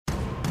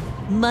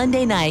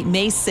Monday night,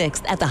 May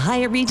 6th at the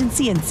Hyatt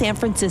Regency in San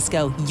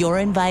Francisco. You're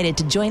invited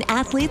to join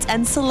athletes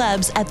and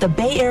celebs at the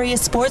Bay Area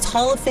Sports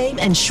Hall of Fame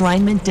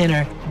Enshrinement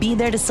Dinner. Be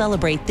there to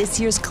celebrate this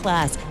year's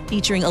class,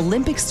 featuring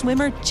Olympic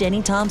swimmer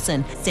Jenny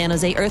Thompson, San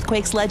Jose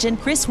Earthquakes legend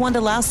Chris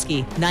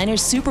Wondolowski,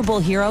 Niners Super Bowl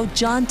hero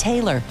John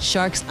Taylor,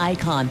 Sharks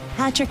icon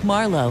Patrick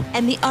Marleau,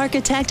 and the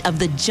architect of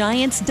the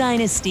Giants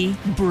dynasty,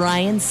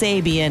 Brian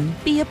Sabian.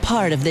 Be a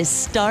part of this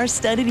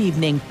star-studded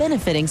evening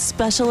benefiting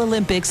Special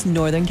Olympics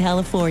Northern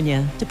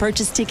California. To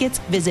purchase tickets,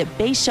 visit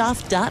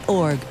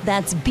bashoff.org.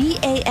 That's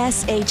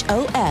BASHOF.org.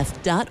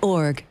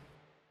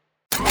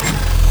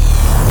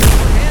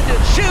 And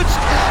it shoots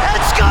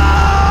and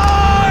scores!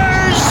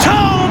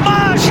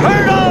 Tomas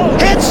Hertl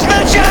hits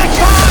the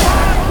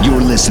jackpot!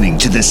 You're listening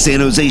to the San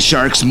Jose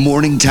Sharks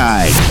Morning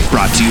Tide,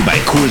 brought to you by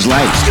Coors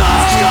Light.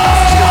 Scores!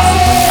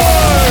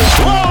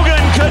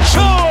 Logan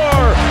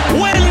Couture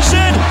wins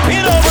it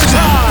in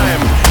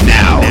overtime!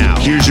 Now,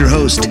 here's your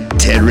host,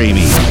 Ted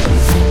Ramey.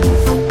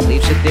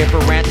 Leaves it there for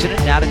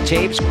Rantanen. Now to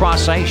Taves,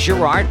 cross ice.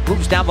 Girard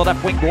moves down the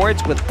left wing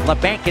boards with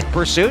LeBanc in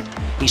pursuit.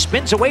 He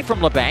spins away from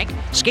LeBanc,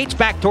 skates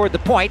back toward the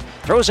point,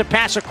 throws a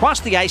pass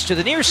across the ice to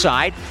the near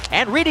side,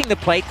 and reading the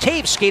play,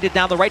 Taves skated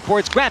down the right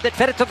boards, grabbed it,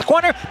 fed it to the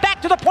corner,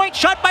 back to the point,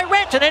 shot by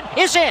Rantanen,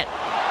 is in.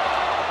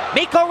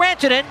 Mikko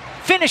Rantanen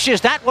finishes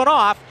that one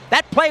off.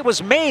 That play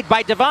was made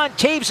by Devon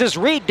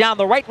Taves' read down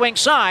the right wing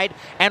side,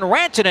 and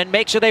Rantanen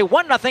makes it a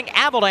 1-0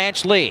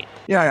 Avalanche lead.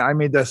 Yeah, I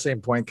made that same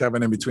point,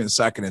 Kevin, in between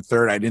second and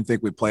third. I didn't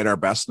think we played our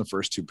best in the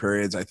first two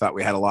periods. I thought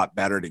we had a lot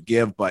better to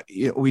give, but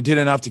we did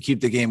enough to keep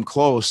the game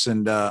close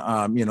and,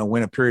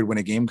 win a period, win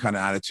a game kind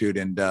of attitude.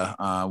 And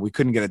we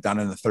couldn't get it done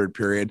in the third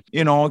period.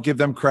 I'll give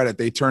them credit.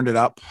 They turned it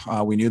up.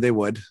 We knew they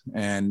would,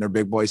 and their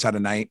big boys had a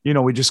night.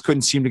 We just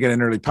couldn't seem to get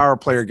an early power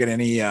play or get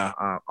any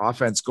enough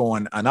offense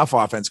going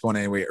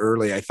anyway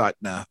early. I thought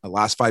in the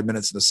last 5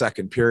 minutes of the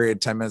second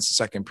period, 10 minutes of the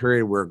second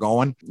period, we're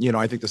going.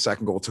 I think the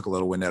second goal took a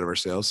little wind out of our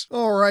sails.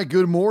 All right.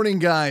 Good morning,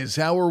 guys.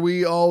 How are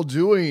we all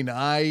doing?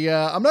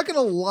 I'm not going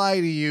to lie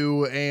to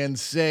you and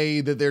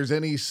say that there's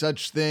any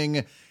such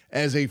thing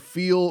as a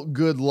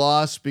feel-good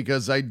loss,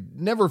 because I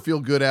never feel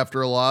good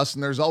after a loss,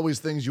 and there's always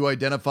things you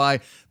identify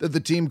that the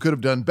team could have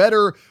done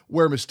better,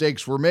 where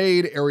mistakes were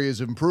made,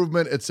 areas of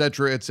improvement,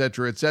 etc.,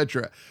 etc.,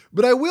 etc.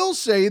 But I will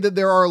say that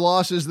there are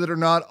losses that are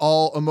not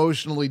all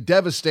emotionally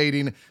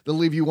devastating that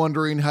leave you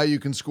wondering how you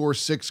can score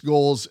 6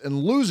 goals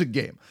and lose a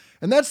game.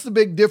 And that's the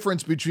big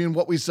difference between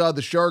what we saw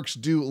the Sharks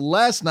do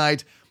last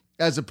night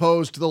as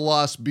opposed to the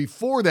loss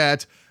before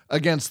that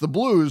against the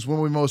Blues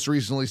when we most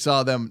recently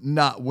saw them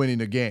not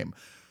winning a game.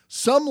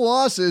 Some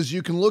losses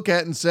you can look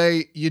at and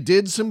say you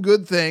did some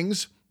good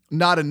things,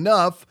 not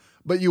enough,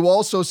 but you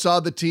also saw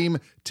the team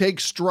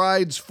take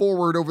strides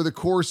forward over the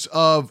course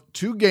of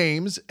 2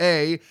 games,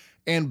 A,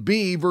 and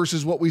B,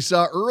 versus what we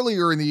saw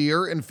earlier in the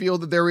year, and feel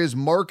that there is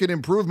marked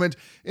improvement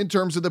in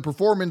terms of the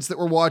performance that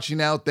we're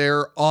watching out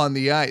there on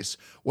the ice.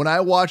 When I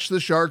watched the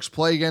Sharks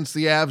play against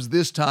the Avs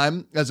this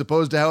time, as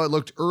opposed to how it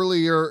looked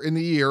earlier in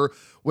the year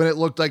when it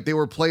looked like they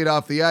were played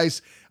off the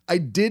ice, I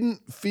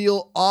didn't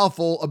feel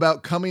awful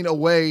about coming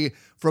away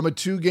from a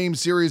 2-game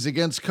series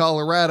against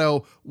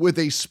Colorado with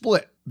a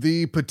split.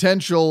 The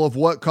potential of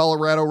what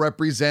Colorado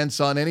represents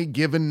on any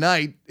given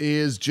night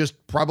is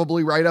just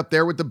probably right up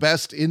there with the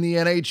best in the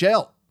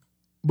NHL.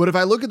 But if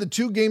I look at the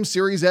 2-game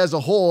series as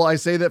a whole, I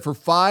say that for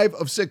 5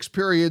 of 6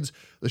 periods,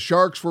 the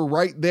Sharks were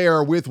right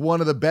there with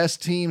one of the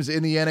best teams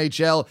in the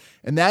NHL.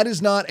 And that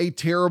is not a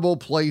terrible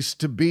place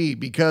to be,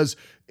 because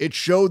it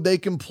showed they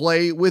can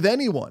play with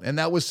anyone. And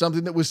that was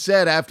something that was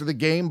said after the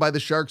game by the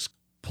Sharks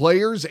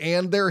players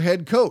and their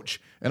head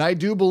coach. And I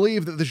do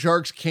believe that the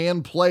Sharks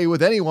can play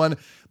with anyone.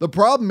 The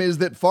problem is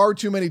that far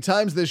too many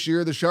times this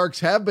year, the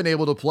Sharks have been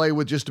able to play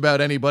with just about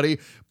anybody,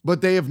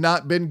 but they have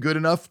not been good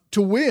enough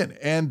to win.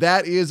 And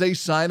that is a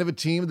sign of a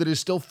team that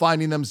is still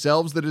finding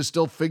themselves, that is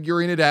still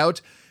figuring it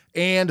out.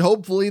 And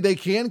hopefully they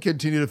can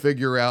continue to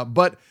figure out.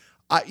 But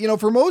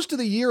for most of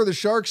the year, the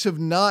Sharks have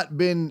not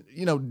been,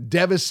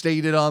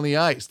 devastated on the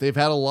ice. They've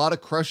had a lot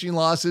of crushing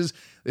losses.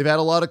 They've had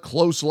a lot of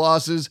close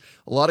losses.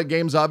 A lot of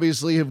games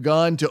obviously have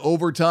gone to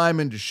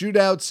overtime and to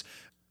shootouts.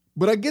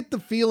 But I get the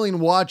feeling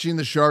watching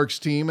the Sharks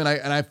team, and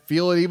I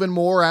feel it even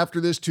more after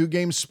this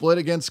 2-game split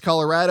against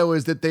Colorado,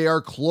 is that they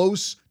are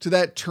close to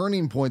that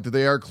turning point, that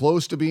they are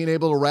close to being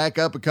able to rack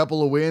up a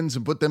couple of wins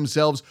and put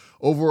themselves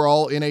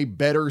overall in a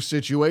better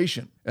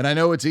situation. And I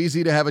know it's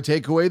easy to have a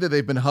takeaway that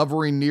they've been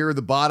hovering near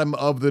the bottom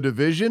of the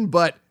division,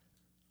 but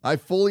I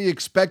fully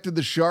expected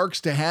the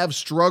Sharks to have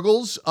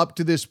struggles up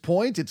to this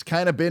point. It's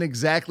kind of been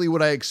exactly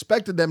what I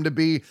expected them to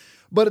be,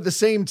 but at the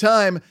same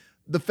time,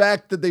 the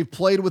fact that they've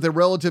played with a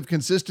relative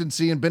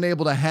consistency and been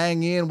able to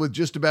hang in with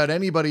just about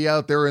anybody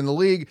out there in the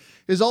league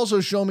has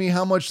also shown me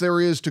how much there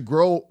is to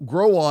grow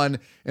on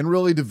and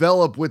really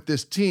develop with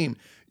this team.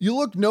 You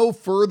look no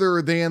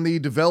further than the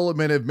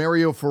development of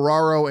Mario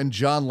Ferraro and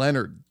John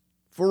Leonard.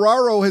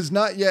 Ferraro has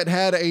not yet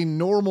had a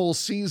normal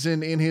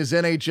season in his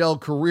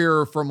NHL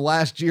career from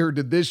last year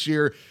to this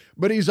year,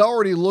 but he's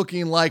already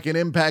looking like an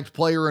impact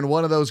player and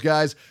one of those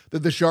guys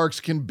that the Sharks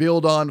can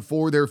build on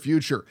for their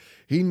future.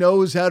 He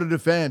knows how to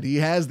defend. He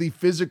has the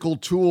physical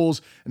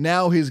tools.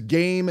 Now his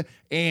game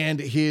and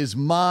his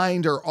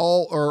mind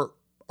are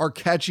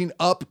catching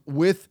up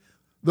with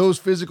those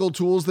physical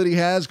tools that he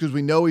has, because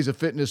we know he's a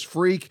fitness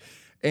freak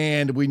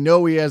and we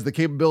know he has the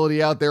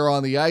capability out there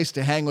on the ice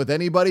to hang with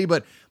anybody.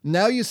 But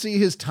now you see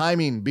his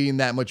timing being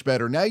that much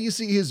better. Now you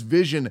see his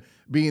vision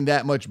being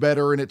that much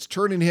better, and it's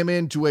turning him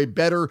into a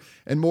better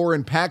and more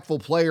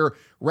impactful player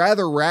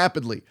rather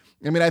rapidly.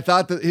 I mean, I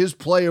thought that his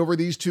play over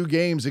these two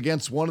games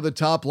against one of the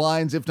top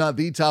lines, if not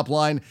the top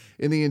line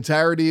in the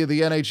entirety of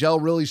the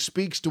NHL, really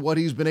speaks to what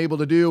he's been able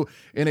to do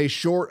in a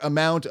short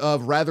amount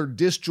of rather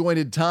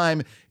disjointed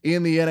time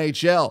in the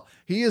NHL.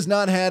 He has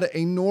not had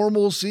a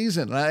normal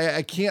season.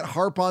 I can't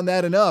harp on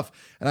that enough.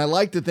 And I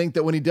like to think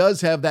that when he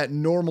does have that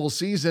normal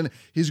season,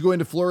 he's going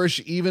to flourish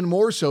even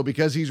more so,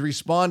 because he's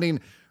responding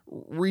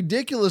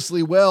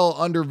ridiculously well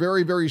under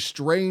very, very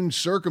strange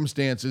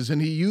circumstances,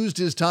 and he used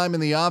his time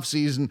in the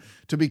offseason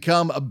to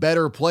become a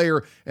better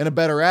player and a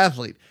better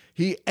athlete.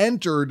 He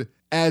entered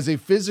as a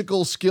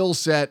physical skill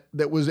set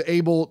that was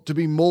able to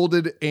be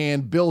molded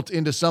and built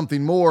into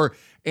something more,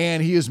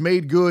 and he has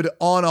made good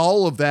on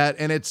all of that,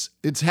 and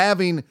it's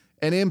having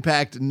an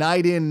impact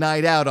night in,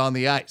 night out on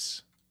the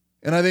ice.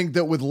 And I think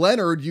that with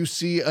Leonard, you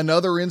see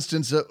another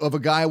instance of a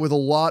guy with a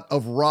lot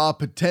of raw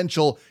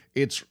potential.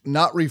 It's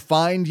not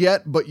refined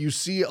yet, but you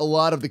see a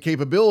lot of the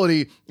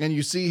capability, and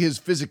you see his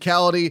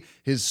physicality,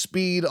 his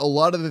speed, a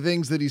lot of the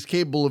things that he's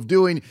capable of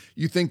doing.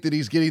 You think that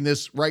he's getting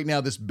this right now,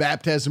 this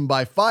baptism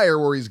by fire,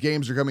 where his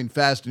games are coming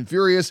fast and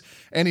furious,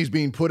 and he's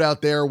being put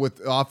out there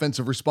with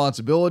offensive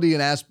responsibility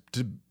and asked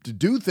to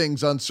do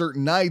things on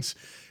certain nights.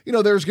 You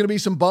know, there's going to be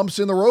some bumps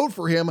in the road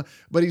for him,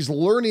 but he's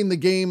learning the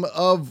game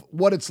of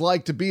what it's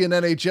like to be an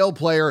NHL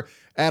player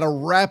at a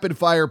rapid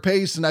fire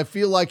pace, and I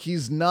feel like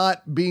he's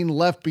not being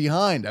left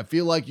behind. I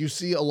feel like you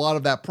see a lot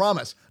of that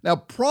promise. Now,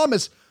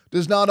 promise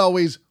does not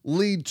always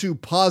lead to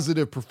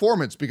positive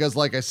performance, because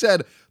like I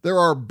said, there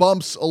are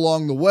bumps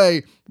along the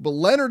way, but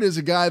Leonard is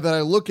a guy that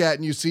I look at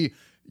and you see,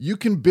 you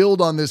can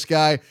build on this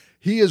guy.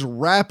 He is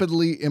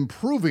rapidly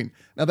improving.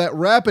 Now, that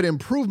rapid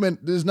improvement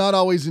is not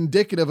always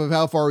indicative of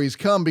how far he's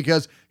come,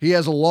 because he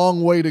has a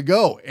long way to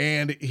go,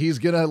 and he's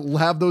going to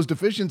have those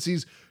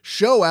deficiencies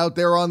show out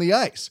there on the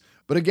ice.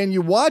 But again,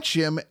 you watch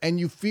him and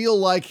you feel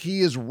like he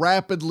is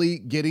rapidly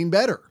getting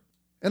better.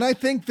 And I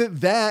think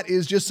that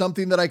is just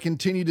something that I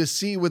continue to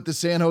see with the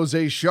San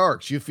Jose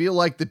Sharks. You feel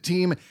like the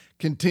team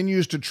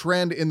continues to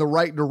trend in the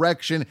right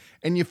direction,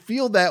 and you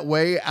feel that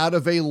way out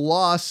of a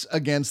loss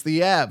against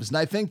the Avs. And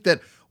I think that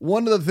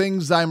one of the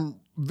things I'm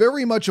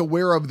very much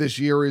aware of this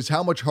year is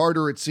how much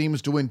harder it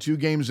seems to win 2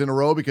 games in a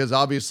row, because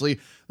obviously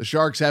the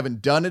Sharks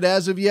haven't done it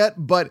as of yet,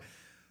 but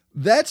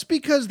that's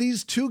because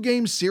these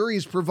 2-game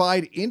series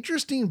provide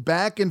interesting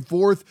back and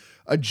forth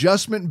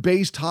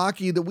adjustment-based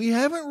hockey that we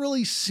haven't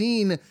really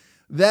seen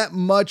that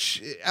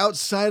much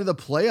outside of the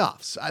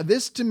playoffs.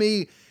 This to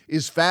me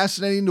is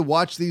fascinating to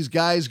watch these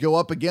guys go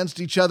up against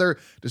each other,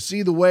 to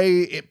see the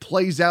way it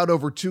plays out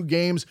over 2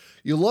 games.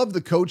 You love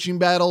the coaching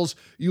battles.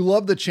 You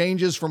love the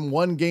changes from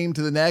one game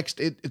to the next.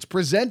 It's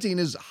presenting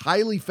as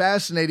highly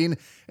fascinating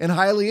and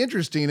highly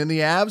interesting. And the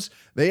Avs,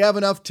 they have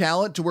enough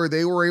talent to where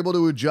they were able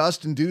to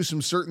adjust and do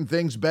some certain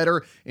things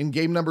better in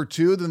game number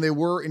 2 than they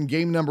were in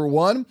game number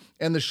 1.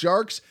 And the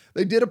Sharks,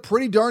 they did a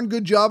pretty darn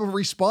good job of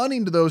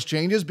responding to those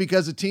changes,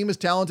 because a team as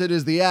talented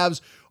as the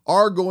Avs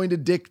are going to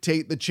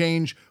dictate the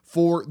change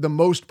for the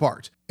most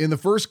part. In the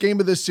first game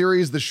of this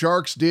series, the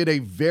Sharks did a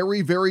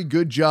very, very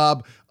good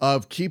job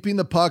of keeping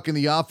the puck in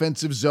the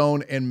offensive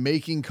zone and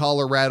making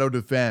Colorado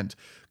defend.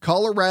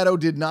 Colorado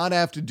did not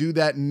have to do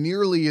that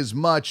nearly as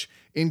much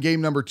in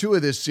game number 2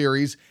 of this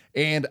series,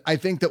 and I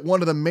think that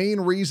one of the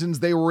main reasons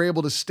they were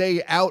able to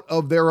stay out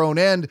of their own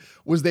end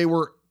was they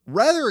were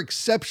rather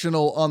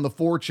exceptional on the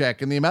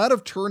forecheck, and the amount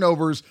of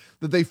turnovers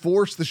that they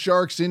forced the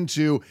Sharks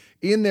into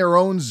in their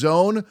own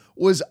zone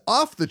was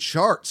off the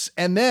charts.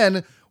 And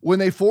then when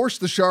they forced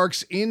the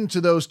Sharks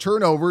into those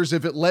turnovers,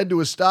 if it led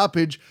to a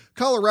stoppage,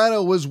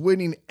 Colorado was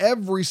winning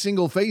every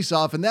single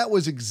faceoff, and that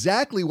was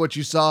exactly what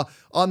you saw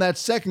on that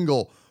second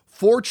goal.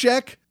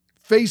 Forecheck,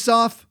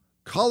 faceoff,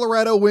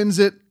 Colorado wins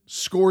it,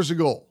 scores a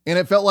goal. And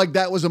it felt like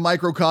that was a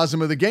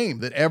microcosm of the game,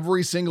 that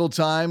every single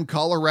time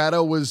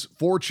Colorado was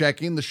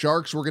forechecking, the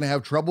Sharks were going to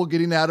have trouble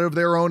getting out of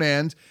their own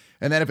end.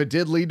 And then if it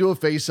did lead to a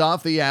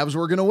faceoff, the Avs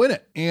were going to win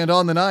it. And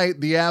on the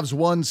night, the Avs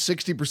won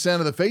 60%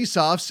 of the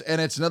faceoffs,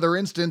 and it's another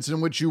instance in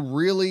which you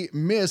really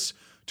miss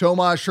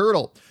Tomas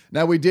Hertl.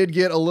 Now, we did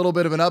get a little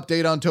bit of an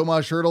update on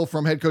Tomas Hertl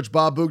from head coach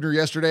Bob Boughner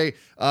yesterday.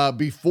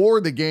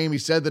 Before the game, he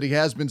said that he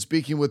has been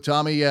speaking with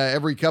Tommy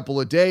every couple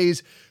of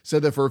days,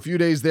 said that for a few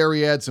days there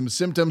he had some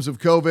symptoms of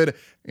COVID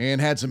and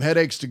had some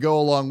headaches to go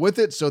along with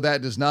it, so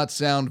that does not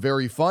sound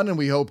very fun, and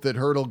we hope that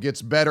Hertl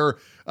gets better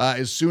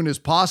as soon as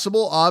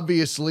possible,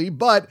 obviously,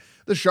 but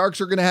the Sharks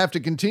are going to have to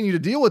continue to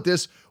deal with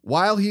this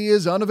while he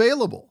is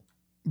unavailable.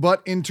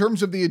 But in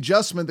terms of the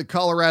adjustment that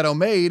Colorado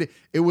made,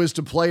 it was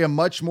to play a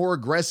much more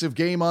aggressive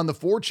game on the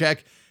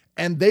forecheck,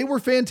 and they were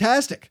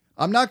fantastic.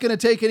 I'm not going to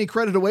take any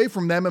credit away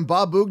from them, and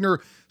Bob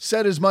Boughner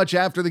said as much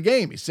after the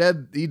game. He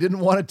said he didn't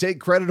want to take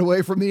credit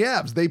away from the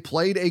Avs. They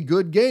played a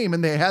good game,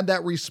 and they had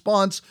that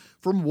response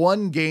from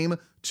one game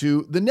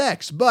to the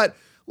next. But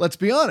let's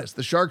be honest,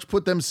 the Sharks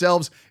put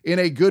themselves in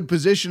a good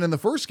position in the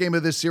first game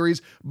of this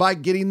series by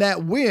getting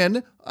that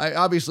win.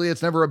 Obviously,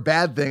 it's never a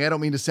bad thing. I don't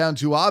mean to sound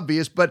too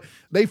obvious, but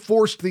they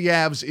forced the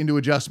Avs into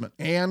adjustment.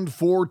 And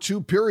for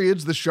 2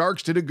 periods, the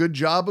Sharks did a good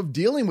job of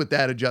dealing with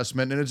that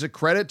adjustment. And it's a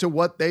credit to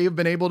what they have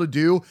been able to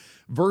do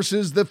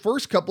versus the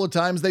first couple of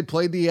times they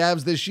played the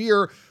Avs this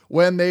year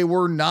when they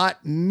were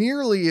not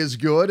nearly as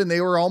good and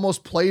they were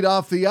almost played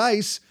off the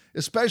ice,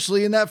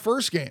 especially in that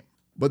first game.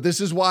 But this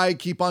is why I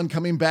keep on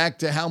coming back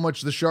to how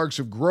much the Sharks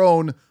have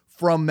grown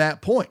from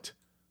that point.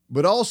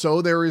 But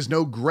also, there is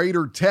no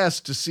greater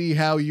test to see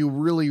how you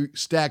really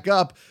stack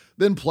up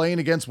than playing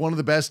against one of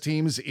the best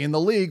teams in the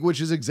league,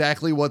 which is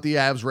exactly what the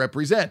Avs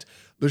represent.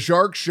 The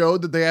Sharks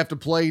showed that they have to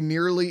play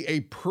nearly a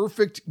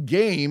perfect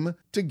game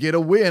to get a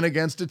win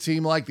against a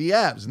team like the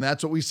Avs, and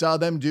that's what we saw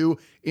them do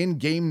in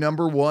game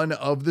number 1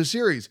 of the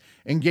series.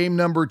 In game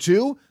number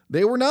 2,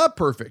 they were not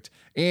perfect,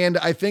 and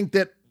I think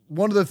that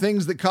one of the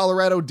things that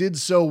Colorado did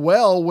so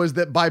well was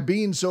that by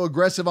being so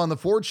aggressive on the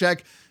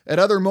forecheck, at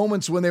other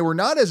moments when they were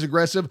not as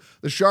aggressive,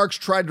 the Sharks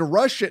tried to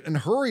rush it and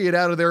hurry it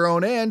out of their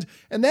own end,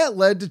 and that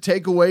led to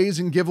takeaways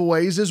and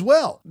giveaways as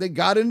well. They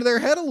got into their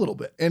head a little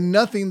bit, and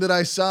nothing that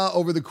I saw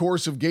over the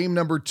course of game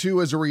number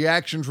 2 as a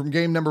reaction from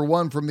game number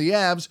 1 from the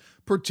Avs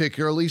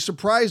particularly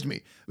surprised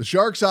me. The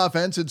Sharks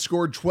offense had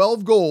scored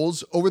 12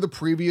 goals over the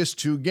previous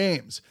 2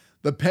 games.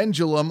 The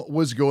pendulum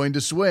was going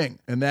to swing,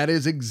 and that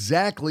is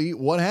exactly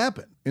what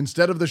happened.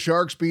 Instead of the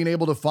Sharks being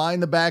able to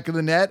find the back of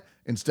the net,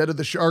 instead of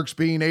the Sharks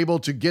being able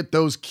to get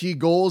those key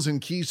goals in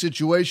key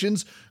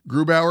situations,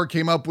 Grubauer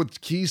came up with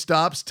key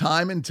stops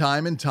time and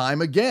time and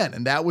time again,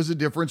 and that was a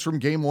difference from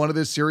game 1 of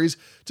this series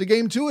to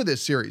game 2 of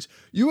this series.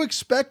 You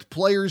expect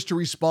players to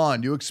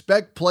respond. You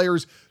expect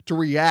players to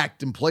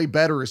react and play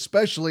better,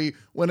 especially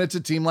when it's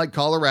a team like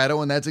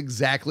Colorado, and that's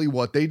exactly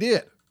what they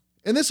did.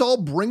 And this all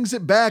brings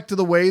it back to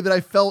the way that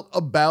I felt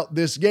about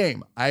this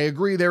game. I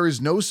agree there is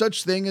no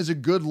such thing as a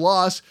good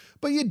loss,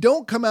 but you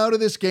don't come out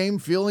of this game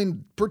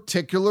feeling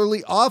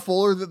particularly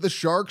awful or that the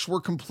Sharks were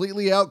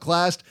completely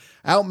outclassed,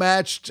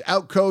 outmatched,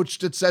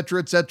 outcoached, etc.,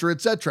 etc.,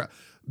 etc.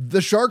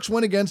 The Sharks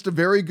went against a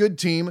very good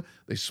team.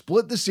 They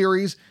split the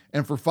series,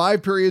 and for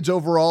 5 periods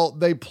overall,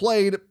 they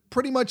played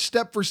pretty much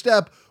step for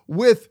step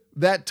with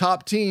that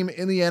top team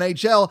in the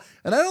NHL.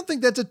 And I don't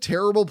think that's a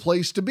terrible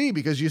place to be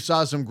because you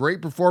saw some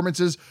great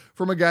performances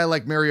from a guy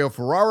like Mario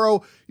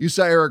Ferraro. You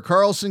saw Erik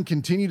Karlsson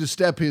continue to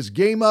step his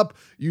game up.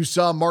 You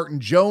saw Martin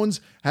Jones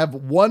have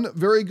one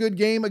very good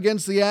game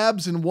against the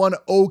Avs and one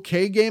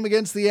okay game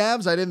against the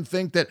Avs. I didn't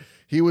think that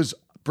he was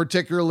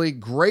particularly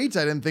great.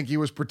 I didn't think he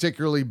was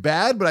particularly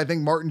bad, but I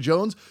think Martin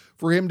Jones,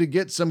 for him to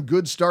get some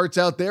good starts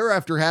out there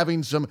after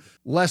having some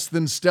less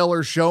than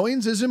stellar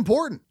showings is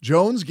important.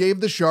 Jones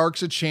gave the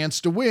Sharks a chance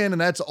to win,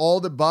 and that's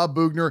all that Bob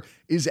Boughner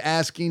is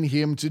asking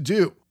him to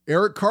do.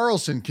 Erik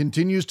Karlsson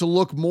continues to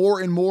look more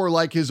and more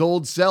like his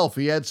old self.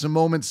 He had some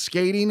moments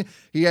skating,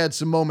 he had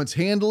some moments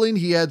handling,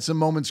 he had some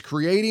moments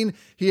creating,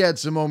 he had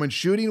some moments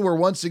shooting, where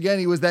once again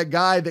he was that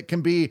guy that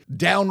can be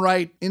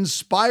downright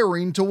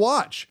inspiring to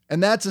watch.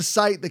 And that's a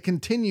sight that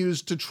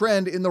continues to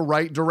trend in the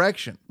right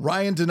direction.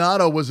 Ryan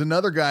Donato was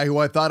another guy who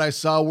I thought I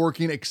saw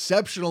working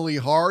exceptionally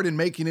hard and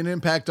making an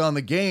impact on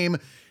the game,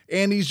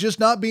 and he's just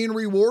not being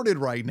rewarded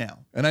right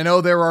now. And I know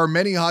there are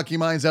many hockey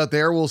minds out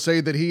there who will say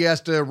that he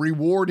has to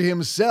reward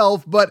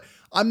himself, but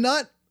I'm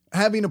not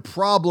having a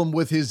problem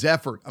with his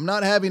effort. I'm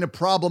not having a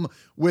problem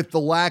with the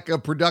lack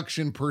of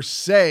production per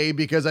se,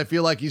 because I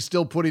feel like he's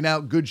still putting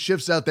out good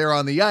shifts out there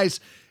on the ice.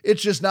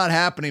 It's just not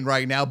happening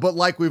right now. But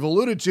like we've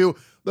alluded to,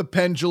 the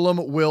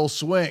pendulum will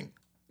swing.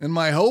 And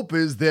my hope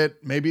is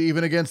that maybe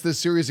even against this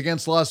series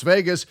against Las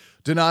Vegas,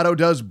 Donato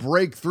does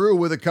break through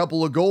with a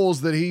couple of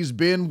goals that he's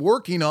been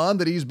working on,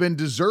 that he's been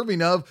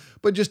deserving of,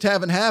 but just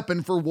haven't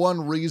happened for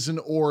one reason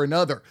or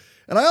another.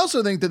 And I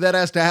also think that that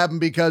has to happen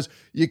because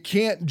you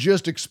can't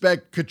just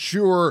expect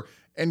Couture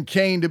and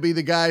Kane to be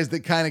the guys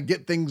that kind of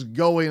get things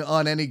going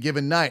on any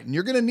given night. And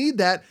you're going to need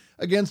that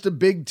against a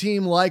big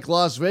team like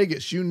Las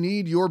Vegas. You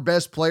need your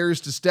best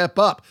players to step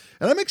up.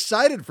 And I'm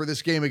excited for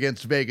this game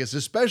against Vegas,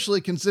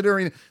 especially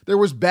considering there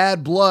was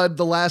bad blood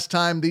the last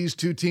time these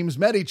two teams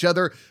met each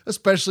other,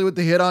 especially with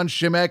the hit on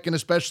Šimek and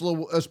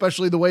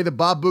especially the way that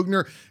Bob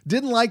Boughner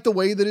didn't like the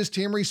way that his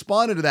team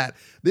responded to that.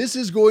 This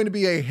is going to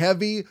be a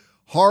heavy,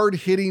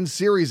 hard-hitting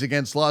series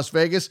against Las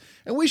Vegas,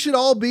 and we should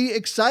all be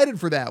excited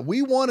for that.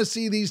 We want to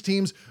see these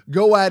teams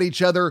go at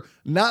each other,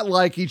 not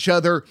like each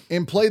other,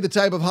 and play the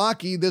type of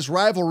hockey this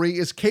rivalry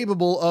is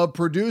capable of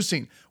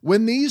producing.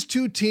 When these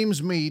two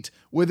teams meet,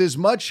 with as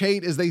much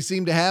hate as they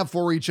seem to have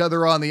for each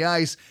other on the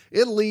ice,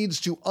 it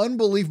leads to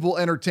unbelievable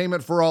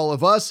entertainment for all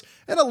of us,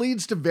 and it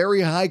leads to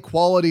very high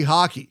quality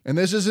hockey. And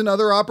this is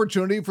another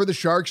opportunity for the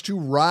Sharks to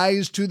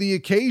rise to the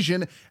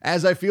occasion,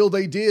 as I feel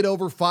they did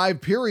over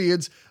 5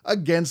 periods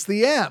against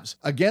the Avs.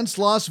 Against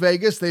Las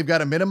Vegas, they've got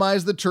to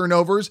minimize the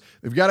turnovers.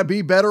 They've got to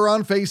be better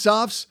on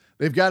faceoffs.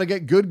 They've got to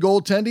get good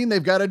goaltending.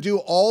 They've got to do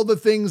all the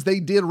things they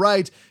did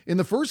right in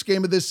the first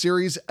game of this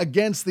series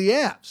against the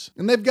Avs.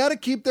 And they've got to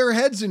keep their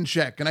heads in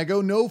check. And I go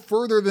no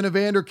further than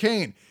Evander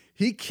Kane.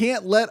 He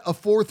can't let a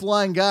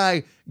fourth-line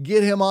guy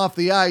get him off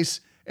the ice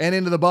and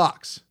into the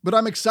box. But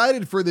I'm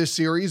excited for this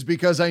series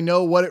because I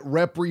know what it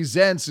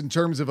represents in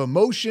terms of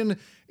emotion,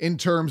 in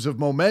terms of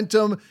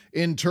momentum,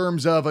 in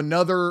terms of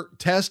another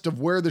test of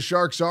where the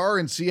Sharks are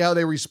and see how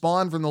they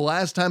respond from the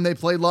last time they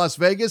played Las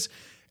Vegas.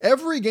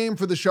 Every game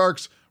for the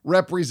Sharks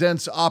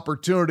represents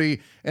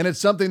opportunity, and it's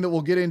something that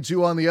we'll get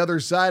into on the other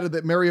side of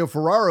that Mario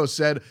Ferraro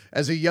said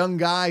as a young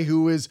guy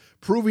who is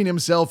proving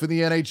himself in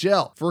the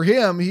NHL. For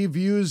him, he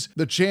views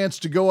the chance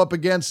to go up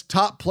against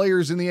top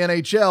players in the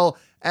NHL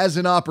as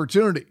an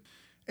opportunity.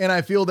 And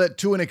I feel that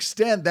to an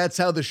extent, that's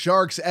how the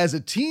Sharks as a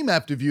team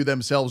have to view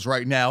themselves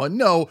right now. And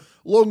no,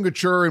 Logan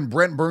Couture and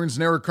Brent Burns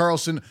and Erik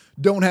Karlsson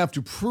don't have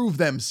to prove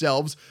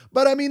themselves.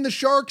 But I mean the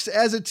Sharks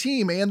as a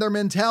team and their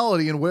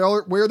mentality and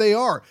where they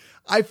are.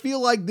 I feel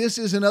like this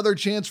is another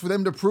chance for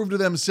them to prove to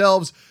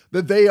themselves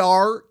that they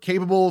are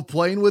capable of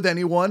playing with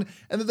anyone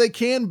and that they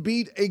can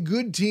beat a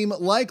good team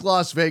like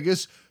Las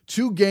Vegas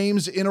 2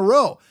 games in a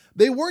row.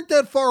 They weren't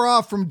that far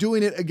off from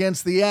doing it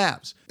against the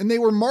Avs, and they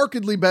were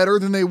markedly better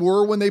than they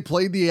were when they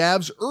played the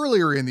Avs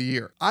earlier in the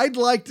year. I'd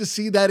like to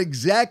see that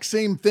exact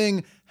same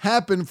thing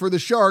happen for the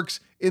Sharks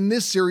in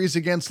this series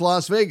against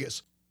Las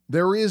Vegas.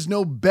 There is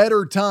no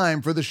better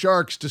time for the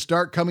Sharks to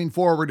start coming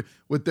forward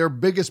with their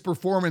biggest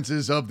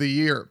performances of the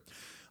year.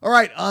 All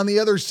right, on the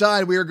other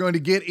side, we are going to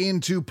get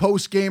into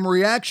post-game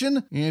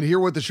reaction and hear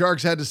what the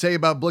Sharks had to say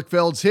about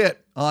Blichfeld's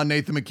hit on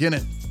Nathan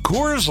MacKinnon.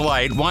 Coors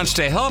Light wants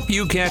to help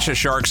you catch a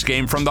Sharks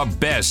game from the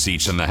best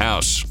seats in the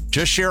house.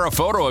 Just share a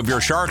photo of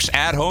your Sharks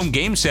at-home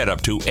game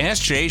setup to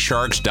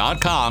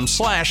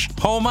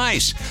sjsharks.com/home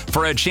ice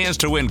for a chance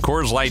to win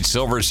Coors Light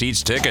Silver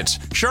Seats tickets,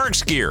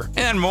 Sharks gear,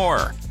 and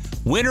more.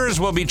 Winners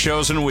will be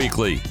chosen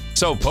weekly,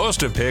 so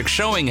post a pic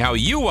showing how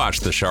you watch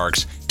the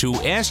Sharks to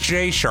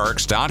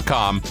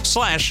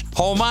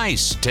sjsharks.com/home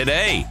ice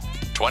today.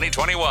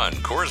 2021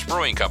 Coors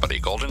Brewing Company,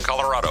 Golden,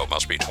 Colorado.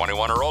 Must be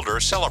 21 or older.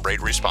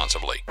 Celebrate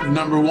responsibly.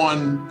 Number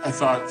one, I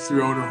thought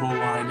throughout our whole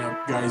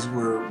lineup, guys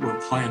were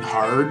playing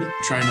hard,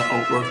 trying to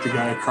outwork the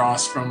guy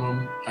across from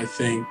them. I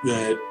think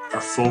that our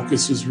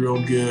focus was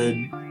real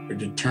good. Our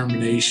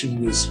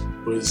determination was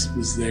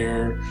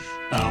there.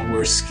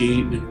 We're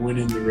skating and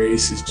winning the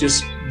race. It's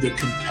just the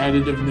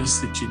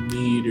competitiveness that you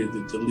need or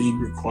that the league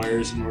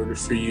requires in order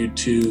for you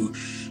to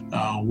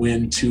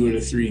win 2 out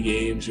of 3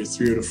 games or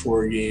 3 out of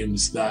 4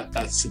 games.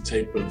 That's the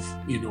type of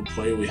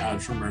play we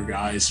had from our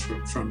guys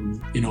from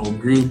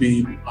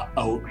Groovy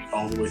out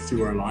all the way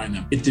through our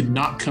lineup. It did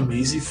not come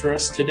easy for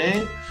us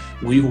today.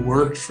 We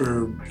worked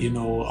for a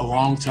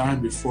long time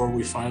before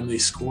we finally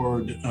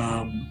scored,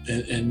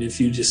 and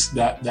if you just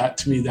that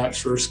to me, that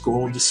first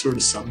goal just sort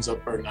of sums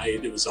up our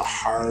night. It was a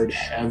hard,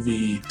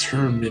 heavy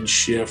tournament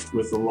shift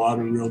with a lot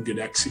of real good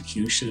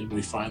execution, and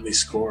we finally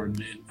scored.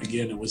 And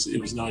again, it was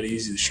not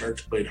easy. The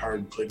Sharks played hard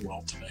and played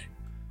well tonight.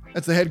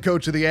 That's the head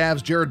coach of the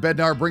Avs, Jared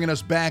Bednar, bringing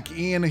us back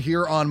in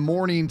here on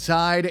Morning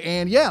Tide.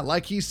 And yeah,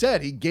 like he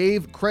said, he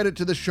gave credit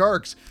to the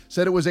Sharks,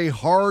 said it was a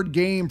hard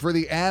game for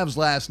the Avs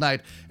last night.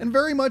 And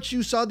very much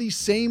you saw the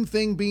same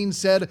thing being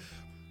said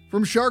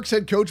from Sharks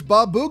head coach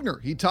Bob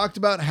Boughner. He talked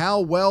about how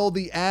well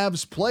the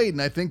Avs played,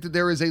 and I think that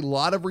there is a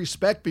lot of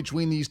respect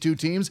between these two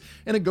teams,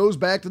 and it goes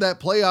back to that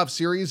playoff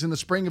series in the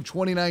spring of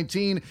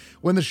 2019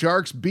 when the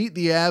Sharks beat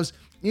the Avs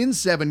in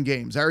 7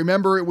 games. I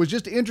remember it was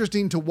just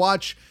interesting to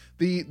watch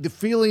the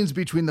feelings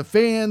between the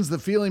fans, the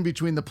feeling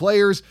between the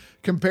players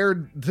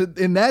compared to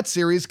in that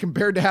series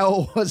compared to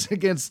how it was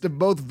against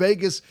both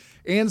Vegas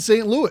and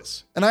St.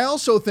 Louis. And I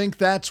also think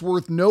that's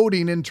worth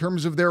noting in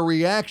terms of their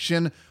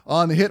reaction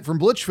on the hit from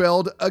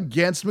Blichfeld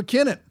against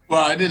MacKinnon.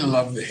 Well, I didn't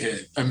love the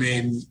hit. I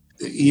mean,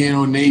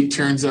 Nate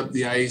turns up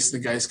the ice, the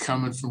guy's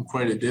coming from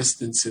quite a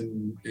distance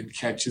and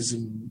catches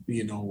him,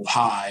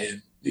 high,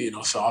 and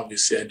so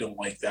obviously I don't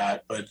like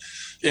that. But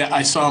yeah,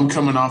 I saw him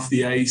coming off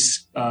the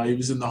ice. He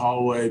was in the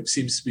hallway,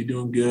 seems to be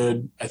doing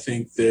good. I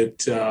think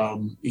that,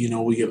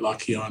 we get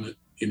lucky on it.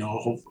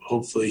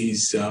 Hopefully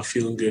he's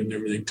feeling good and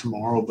everything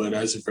tomorrow. But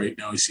as of right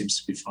now, he seems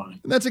to be fine.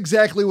 And that's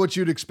exactly what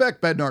you'd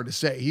expect Bednar to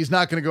say. He's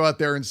not going to go out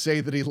there and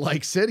say that he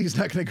likes it. He's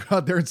not going to go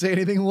out there and say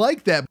anything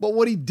like that. But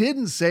what he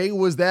didn't say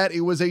was that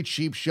it was a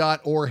cheap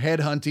shot or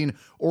headhunting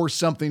or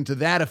something to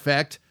that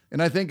effect.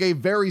 And I think a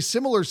very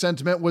similar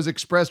sentiment was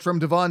expressed from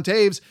Devon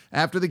Toews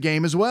after the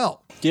game as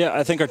well. Yeah,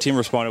 I think our team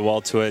responded well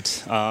to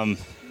it. I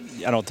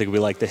don't think we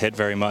liked the hit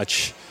very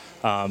much.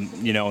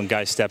 And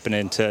guys stepping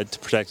in to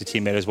protect a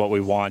teammate is what we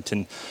want.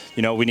 And,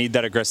 we need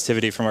that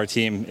aggressivity from our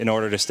team in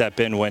order to step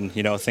in when,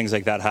 things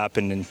like that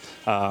happen.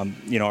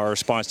 And, our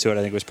response to it,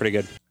 I think, was pretty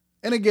good.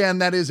 And again,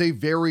 that is a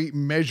very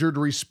measured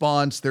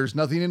response. There's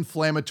nothing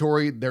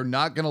inflammatory. They're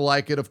not going to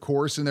like it, of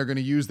course, and they're going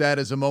to use that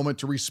as a moment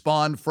to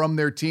respond from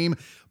their team.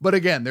 But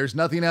again, there's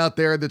nothing out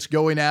there that's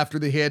going after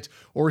the hit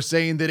or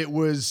saying that it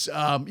was,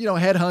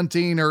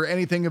 headhunting or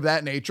anything of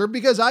that nature,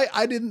 because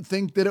I didn't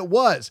think that it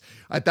was.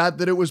 I thought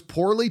that it was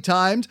poorly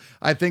timed.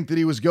 I think that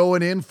he was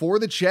going in for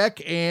the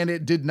check and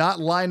it did not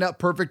line up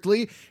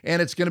perfectly.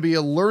 And it's going to be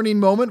a learning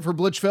moment for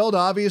Blichfeld,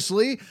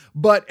 obviously.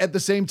 But at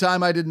the same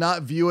time, I did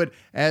not view it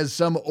as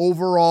some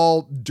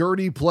overall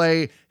dirty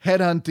play,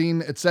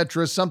 headhunting,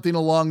 etc., something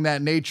along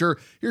that nature.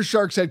 Here's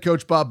Sharks head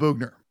coach Bob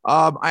Boughner.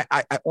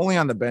 I only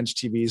on the bench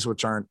TVs,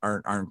 which aren't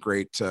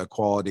great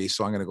quality.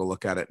 So I'm going to go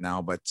look at it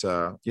now, but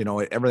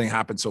everything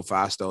happened so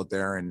fast out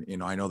there,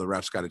 and I know the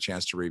refs got a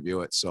chance to review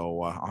it.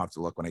 So I'll have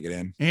to look when I get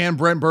in. And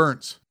Brent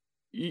Burns.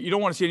 You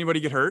don't want to see anybody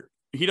get hurt.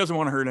 He doesn't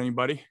want to hurt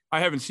anybody. I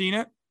haven't seen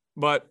it,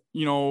 but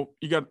you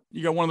got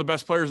one of the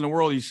best players in the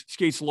world. He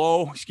skates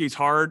low, he skates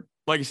hard.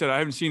 Like I said, I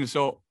haven't seen it.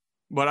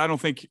 But I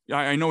don't think,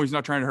 I know he's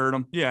not trying to hurt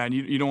him. Yeah. And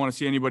you don't want to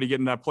see anybody get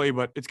in that play,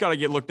 but it's got to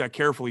get looked at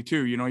carefully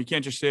too. You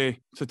can't just say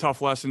it's a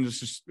tough lesson.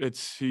 He's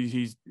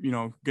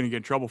going to get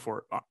in trouble for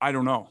it. I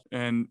don't know.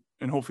 And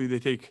hopefully they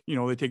take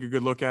a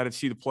good look at it,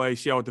 see the play,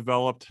 see how it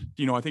developed.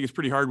 I think it's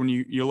pretty hard when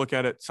you look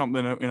at it,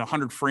 something in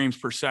 100 frames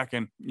per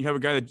second. You have a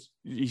guy that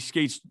he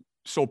skates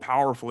so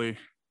powerfully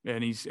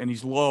and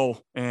he's low.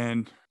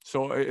 And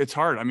so it's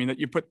hard. I mean, that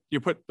you put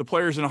the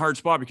players in a hard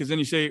spot, because then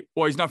you say,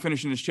 well, he's not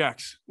finishing his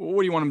checks. Well,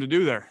 what do you want him to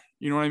do there?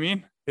 You know what I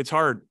mean? It's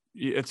hard.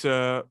 There's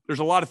a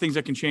lot of things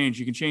that can change.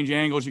 You can change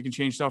angles, you can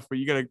change stuff, but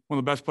you got one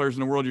of the best players in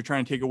the world. You're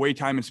trying to take away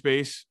time and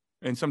space.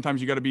 And sometimes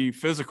you got to be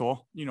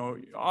physical.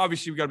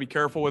 Obviously we got to be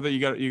careful with it.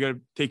 You got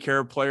to take care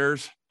of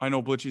players. I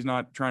know Blitchy's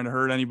not trying to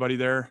hurt anybody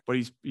there, but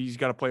he's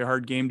got to play a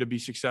hard game to be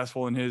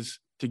successful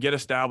to get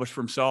established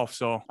for himself.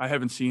 So I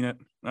haven't seen it.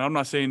 And I'm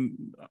not saying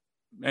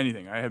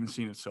anything. I haven't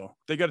seen it. So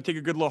they got to take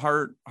a good little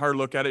hard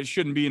look at it. It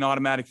shouldn't be an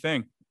automatic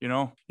thing. You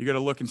got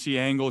to look and see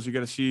angles. You got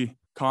to see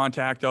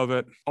contact of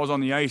it. I was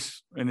on the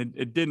ice and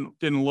it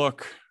didn't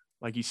look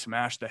like he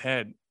smashed the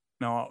head.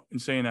 Now, in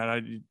saying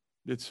that,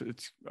 it's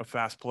a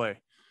fast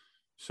play.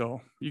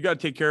 So you got to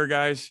take care of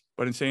guys,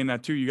 but in saying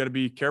that too, you got to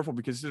be careful,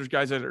 because there's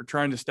guys that are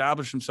trying to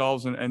establish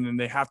themselves and then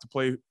they have to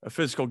play a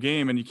physical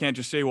game, and you can't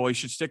just say, well, he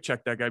should stick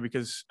check that guy,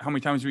 because how many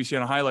times do we see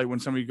on a highlight when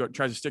somebody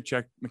tries to stick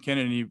check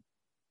McKinnon and he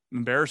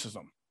embarrasses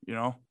them,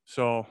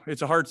 So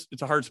it's a hard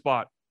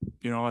spot.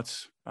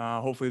 Let's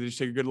hopefully they just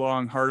take a good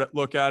long hard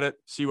look at it,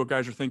 see what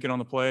guys are thinking on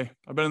the play.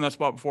 I've been in that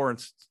spot before.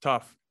 It's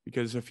tough,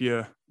 because if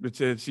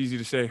it's easy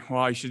to say,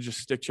 well, you should just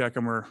stick check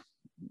him or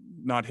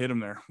not hit him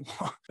there.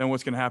 Then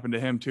what's going to happen to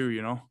him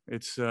too?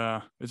 It's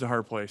a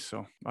hard place.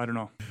 So I don't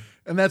know.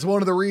 And that's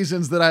one of the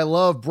reasons that I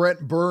love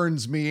Brent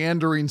Burns'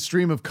 meandering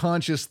stream of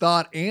conscious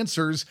thought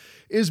answers,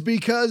 is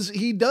because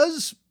he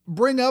does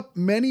bring up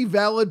many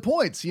valid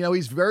points.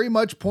 He's very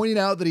much pointing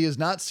out that he has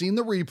not seen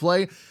the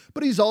replay,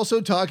 but he's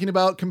also talking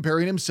about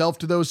comparing himself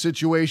to those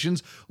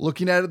situations,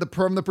 looking at it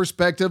from the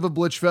perspective of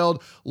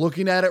Blichfeld,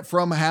 looking at it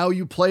from how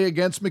you play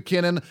against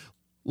McKinnon,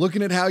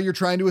 looking at how you're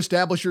trying to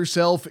establish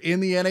yourself in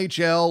the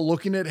NHL,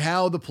 looking at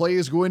how the play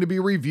is going to be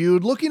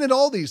reviewed, looking at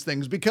all these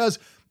things, because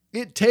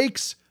it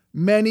takes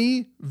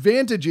many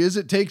vantages.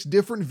 It takes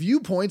different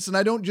viewpoints. And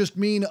I don't just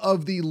mean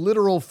of the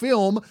literal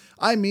film.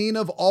 I mean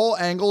of all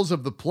angles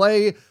of the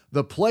play,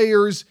 the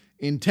players,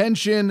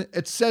 intention,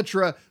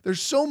 etc.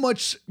 There's so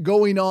much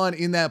going on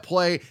in that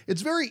play.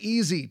 It's very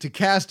easy to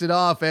cast it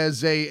off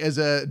as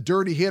a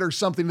dirty hit or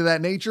something to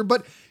that nature,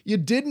 but you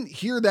didn't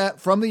hear that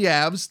from the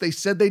Avs. They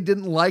said they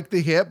didn't like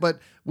the hit, but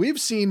we've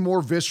seen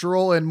more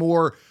visceral and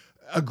more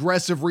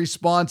aggressive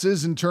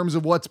responses in terms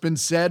of what's been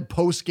said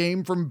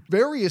post-game from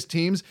various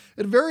teams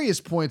at various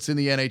points in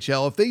the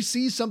NHL. If they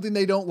see something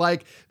they don't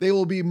like, they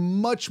will be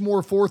much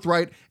more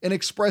forthright in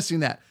expressing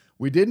that.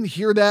 We didn't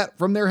hear that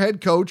from their head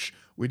coach.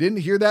 We didn't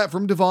hear that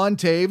from Devon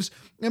Toews.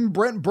 And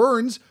Brent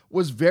Burns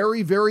was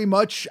very, very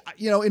much,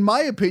 in my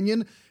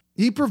opinion,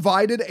 he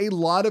provided a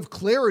lot of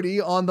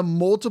clarity on the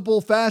multiple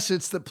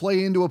facets that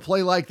play into a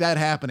play like that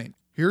happening.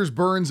 Here's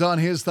Burns on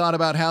his thought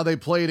about how they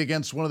played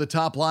against one of the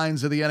top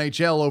lines of the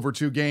NHL over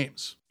 2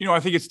 games. I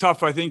think it's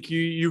tough. I think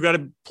you got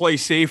to play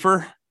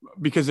safer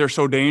because they're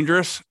so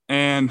dangerous,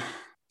 and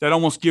that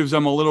almost gives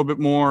them a little bit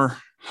more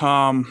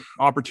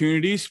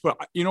opportunities. But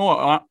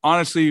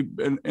honestly,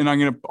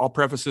 and I'll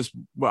preface this,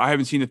 but I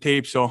haven't seen the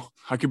tape, so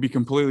I could be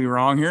completely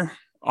wrong here.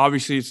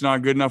 Obviously it's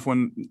not good enough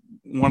when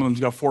one of them's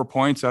got 4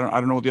 points. I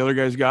don't know what the other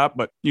guys got,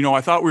 but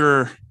I thought we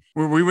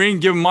didn't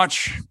give them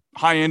much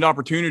high-end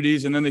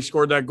opportunities, and then they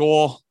scored that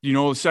goal.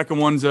 The second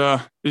one's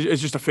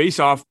is just a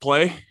face-off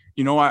play.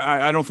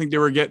 I don't think they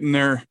were getting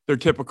their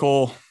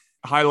typical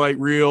highlight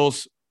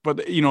reels, but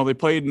they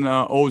played in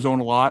the O zone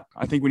a lot.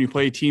 I think when you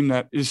play a team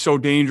that is so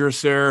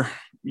dangerous there,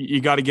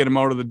 you got to get them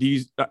out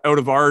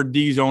of our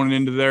D zone and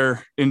into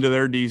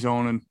their D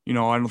zone. And,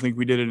 I don't think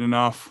we did it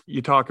enough.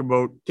 You talk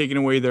about taking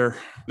away their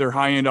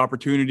high end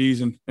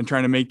opportunities and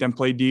trying to make them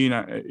play D.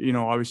 And,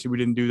 obviously we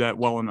didn't do that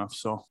well enough.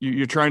 So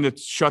you're trying to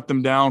shut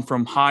them down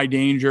from high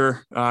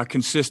danger,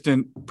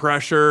 consistent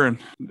pressure. And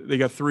they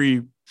got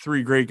three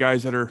great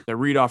guys that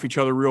read off each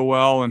other real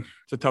well, and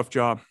it's a tough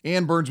job.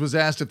 And Burns was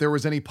asked if there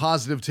was any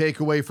positive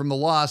takeaway from the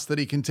loss that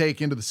he can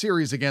take into the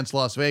series against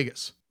Las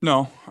Vegas.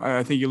 No,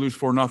 I think you lose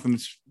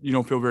 4-0. You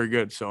don't feel very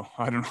good. So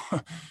I don't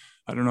know.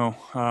 I don't know.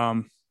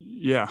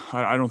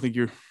 I don't think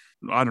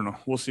I don't know.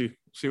 We'll see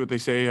what they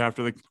say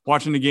after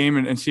watching the game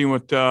and seeing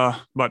what,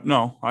 but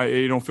no,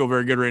 you don't feel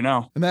very good right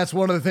now. And that's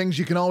one of the things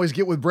you can always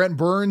get with Brent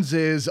Burns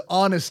is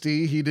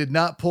honesty. He did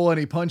not pull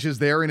any punches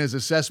there in his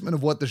assessment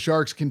of what the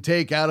Sharks can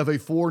take out of a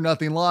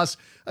 4-0 loss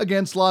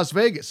against Las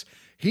Vegas.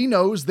 He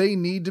knows they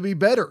need to be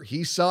better.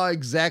 He saw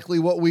exactly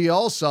what we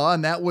all saw,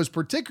 and that was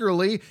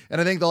particularly, and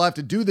I think they'll have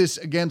to do this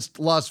against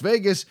Las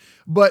Vegas,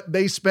 but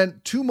they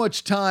spent too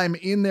much time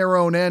in their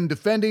own end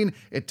defending.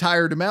 It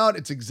tired him out.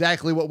 It's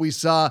exactly what we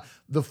saw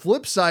the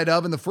flip side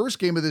of in the first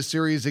game of this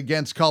series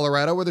against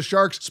Colorado, where the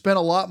Sharks spent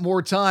a lot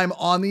more time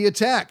on the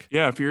attack.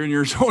 Yeah, if you're in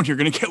your zone, you're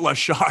going to get less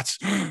shots.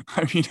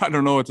 I mean, I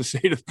don't know what to say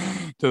to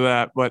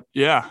that, but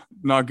yeah,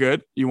 not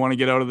good. You want to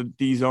get out of the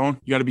D zone.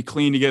 You got to be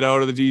clean to get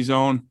out of the D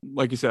zone.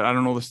 Like you said, I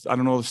don't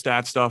know the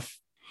stat stuff.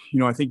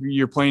 I think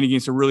you're playing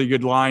against a really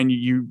good line.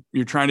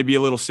 You're trying to be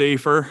a little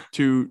safer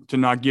to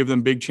not give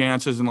them big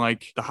chances and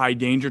like the high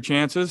danger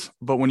chances.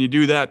 But when you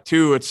do that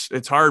too,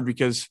 it's hard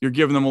because you're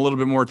giving them a little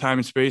bit more time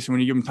and space. And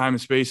when you give them time and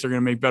space, they're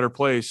going to make better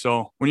plays.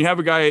 So when you have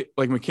a guy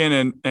like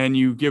McKinnon and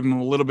you give him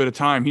a little bit of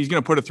time, he's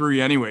going to put it through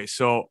you anyway.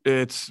 So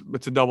it's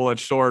a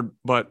double-edged sword,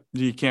 but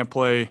you can't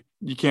play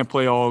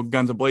all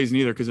guns a-blazing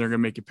either because they're going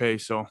to make you pay.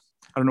 So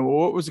I don't know.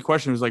 What was the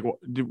question? It was like,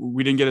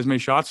 we didn't get as many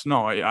shots?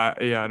 No, I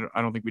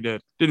don't think we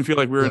did. Didn't feel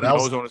like we were in the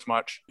no zone as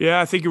much.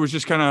 Yeah, I think it was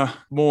just kind of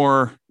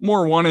more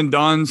one and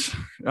dones.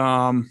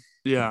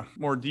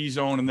 More D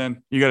zone, and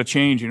then you got to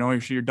change.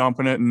 You're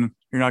dumping it, and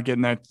you're not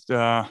getting that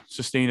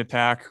sustained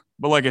attack.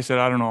 But like I said,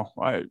 I don't know.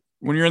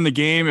 When you're in the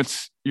game,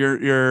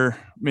 you're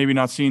maybe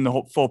not seeing the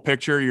whole full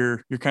picture.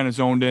 You're kind of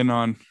zoned in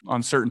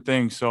on certain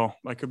things. So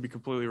I could be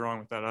completely wrong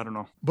with that. I don't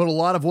know. But a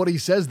lot of what he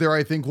says there,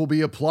 I think, will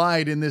be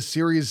applied in this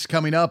series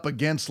coming up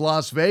against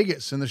Las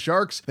Vegas. And the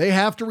Sharks, they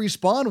have to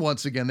respond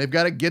once again. They've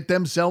got to get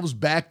themselves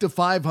back to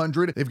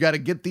 500. They've got to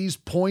get these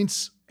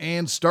points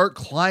and start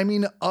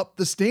climbing up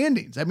the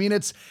standings. I mean,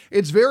 it's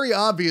very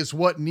obvious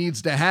what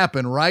needs to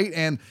happen, right?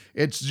 And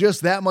it's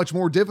just that much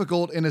more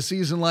difficult in a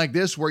season like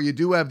this where you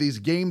do have these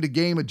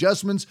game-to-game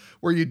adjustments,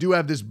 where you do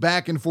have this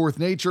back-and-forth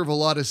nature of a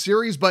lot of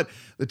series, but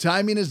the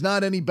timing is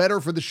not any better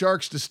for the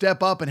Sharks to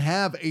step up and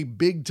have a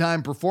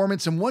big-time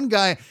performance. And one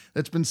guy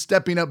that's been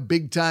stepping up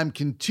big-time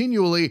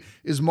continually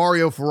is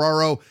Mario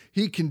Ferraro.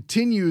 He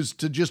continues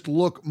to just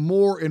look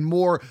more and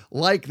more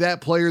like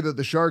that player that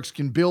the Sharks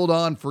can build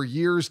on for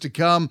years to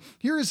come.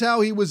 Here is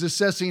how he was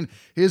assessing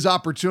his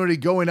opportunity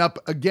going up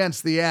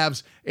against the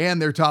Avs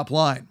and their top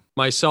line.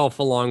 Myself,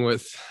 along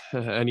with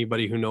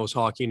anybody who knows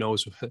hockey,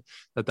 knows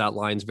that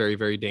line's very,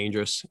 very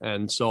dangerous.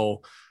 And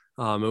so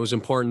it was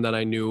important that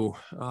I knew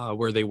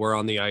where they were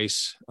on the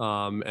ice,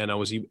 and I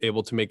was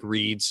able to make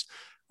reads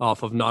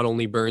off of not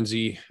only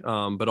Burnsy,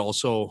 but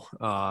also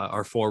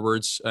our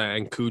forwards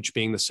and Cooch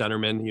being the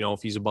centerman.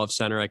 If he's above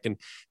center, I can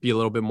be a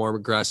little bit more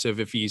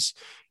aggressive. If he's,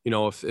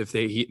 if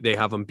they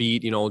have him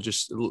beat,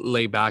 just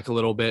lay back a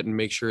little bit and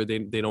make sure they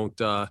don't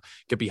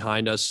get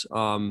behind us.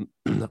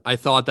 I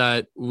thought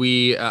that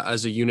we,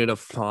 as a unit of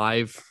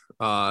 5,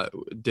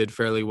 did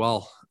fairly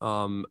well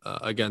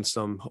against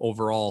them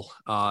overall.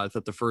 I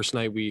thought the first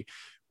night we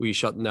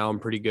shut them down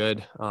pretty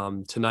good.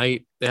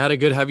 Tonight they had a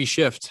good heavy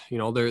shift.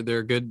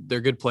 They're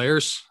good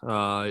players.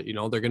 They're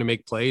going to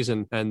make plays,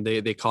 and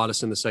they caught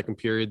us in the second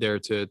period there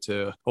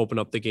to open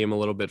up the game a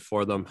little bit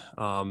for them.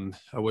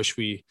 I wish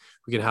we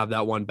could have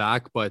that one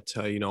back, but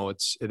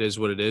it is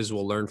what it is.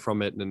 We'll learn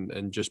from it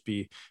and just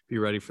be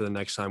ready for the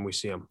next time we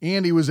see them.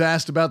 And he was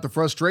asked about the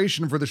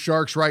frustration for the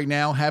Sharks right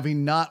now,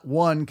 having not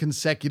won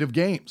consecutive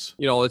games.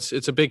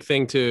 It's a big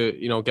thing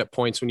to, get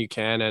points when you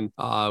can. And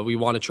we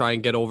want to try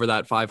and get over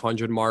that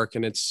 500 mark.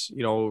 And it's,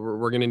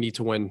 we're going to need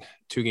to win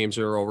 2 games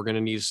in a row. We're going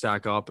to need to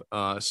stack up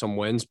some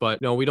wins,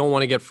 but we don't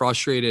want to get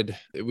frustrated.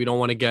 We don't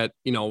want to get,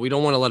 we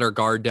don't want to let our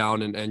guard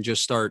down and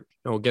just start,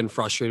 getting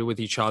frustrated with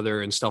each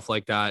other and stuff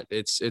like that.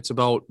 It's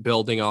about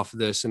building off of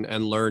this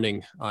and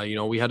learning.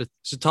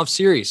 It's a tough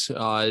series.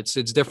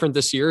 It's different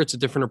this year. It's a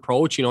different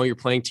approach. You're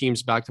playing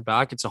teams back to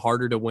back. It's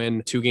harder to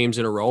win 2 games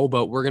in a row,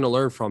 but we're going to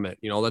learn from it.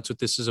 That's what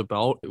this is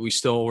about.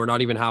 We're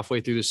not even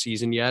halfway through the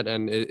season yet.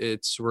 And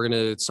it's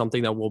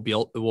something that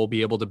we'll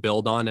be able to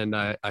build on. And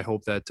I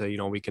hope that,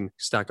 we can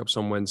stack up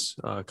some wins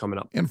coming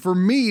up. And for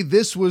me,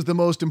 this was the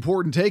most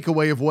important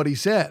takeaway of what he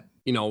said.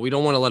 We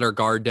don't want to let our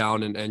guard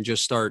down and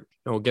just start,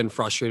 getting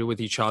frustrated with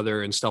each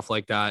other and stuff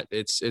like that.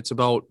 It's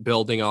about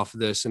building off of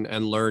this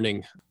and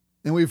learning.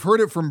 And we've heard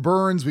it from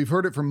Burns. We've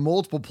heard it from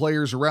multiple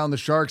players around the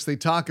Sharks. They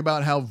talk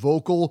about how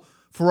vocal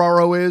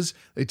Ferraro is.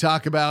 They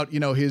talk about,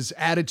 his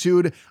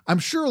attitude. I'm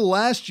sure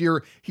last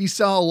year he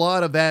saw a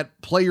lot of that,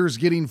 players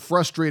getting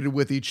frustrated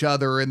with each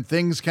other and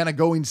things kind of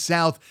going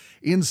south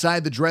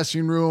inside the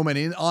dressing room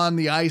and on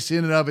the ice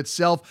in and of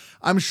itself.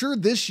 I'm sure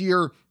this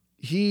year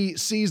he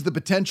sees the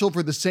potential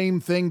for the same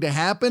thing to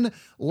happen.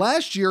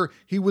 Last year,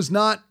 he was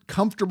not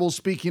comfortable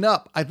speaking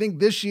up. I think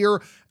this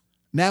year,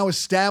 now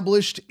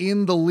established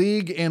in the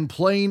league and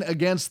playing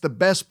against the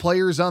best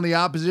players on the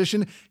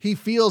opposition, he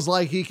feels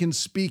like he can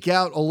speak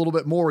out a little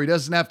bit more. He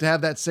doesn't have to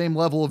have that same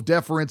level of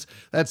deference,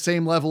 that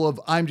same level of,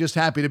 I'm just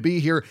happy to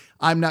be here,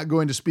 I'm not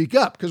going to speak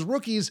up. Because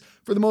rookies,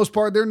 for the most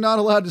part, they're not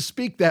allowed to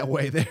speak that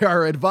way. They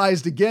are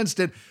advised against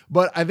it.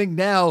 But I think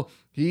now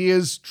he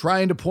is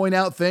trying to point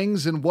out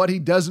things and what he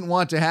doesn't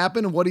want to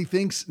happen and what he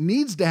thinks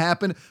needs to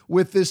happen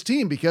with this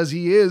team, because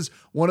he is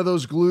one of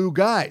those glue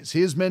guys.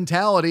 His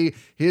mentality,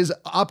 his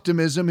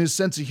optimism, his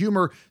sense of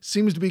humor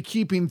seems to be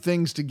keeping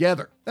things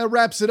together. That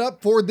wraps it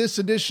up for this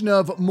edition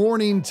of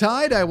Morning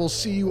Tide. I will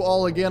see you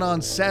all again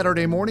on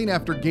Saturday morning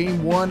after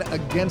Game 1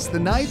 against the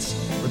Knights.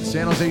 For the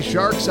San Jose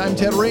Sharks, I'm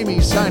Ted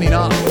Ramey signing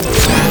off.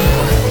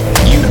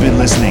 You've been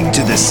listening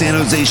to the San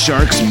Jose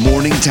Sharks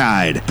Morning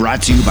Tide,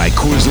 brought to you by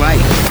Coors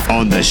Light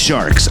on the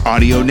Sharks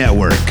Audio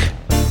Network.